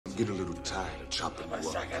get a little tired of chopping you up.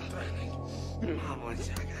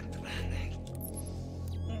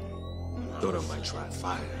 Thought I might try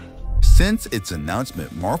fire. Since its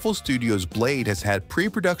announcement, Marvel Studios' Blade has had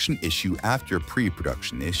pre-production issue after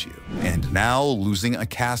pre-production issue, and now losing a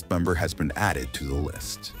cast member has been added to the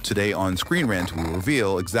list. Today on Screen Rant, we'll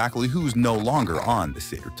reveal exactly who's no longer on the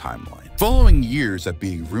Seder timeline. Following years of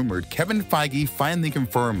being rumored, Kevin Feige finally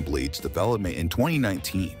confirmed Blade's development in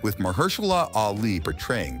 2019, with Mahershala Ali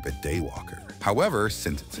portraying the Daywalker. However,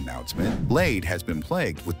 since its announcement, Blade has been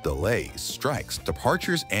plagued with delays, strikes,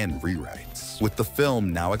 departures, and rewrites, with the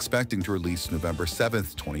film now expecting to release November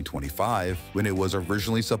 7th, 2025, when it was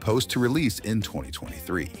originally supposed to release in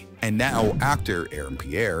 2023. And now, actor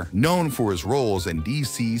Pierre, known for his roles in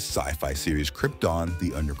DC's sci-fi series Krypton,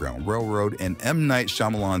 The Underground Railroad, and M. Night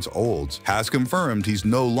Shyamalan's Olds, has confirmed he's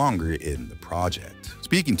no longer in the project.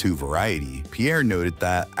 Speaking to Variety, Pierre noted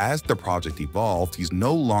that as the project evolved, he's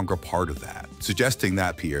no longer part of that, suggesting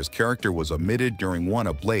that Pierre's character was omitted during one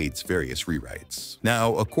of Blade's various rewrites.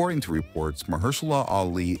 Now, according to reports, Mahershala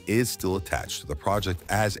Ali is still attached to the project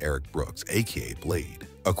as Eric Brooks, aka Blade.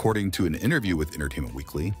 According to an interview with Entertainment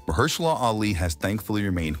Weekly, Mahershala Ali has thankfully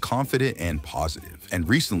remained confident and positive, and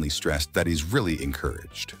recently stressed that he's really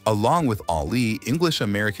encouraged. Along with Ali,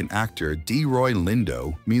 English-American actor DeRoy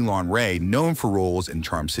Lindo, Milan Ray, known for roles in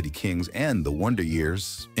Charm City Kings and The Wonder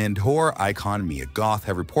Years, and horror icon Mia Goth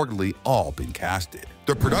have reportedly all been casted.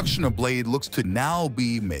 The production of Blade looks to now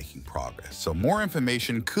be making progress, so more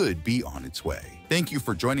information could be on its way. Thank you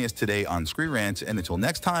for joining us today on Screen Rant, and until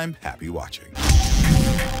next time, happy watching.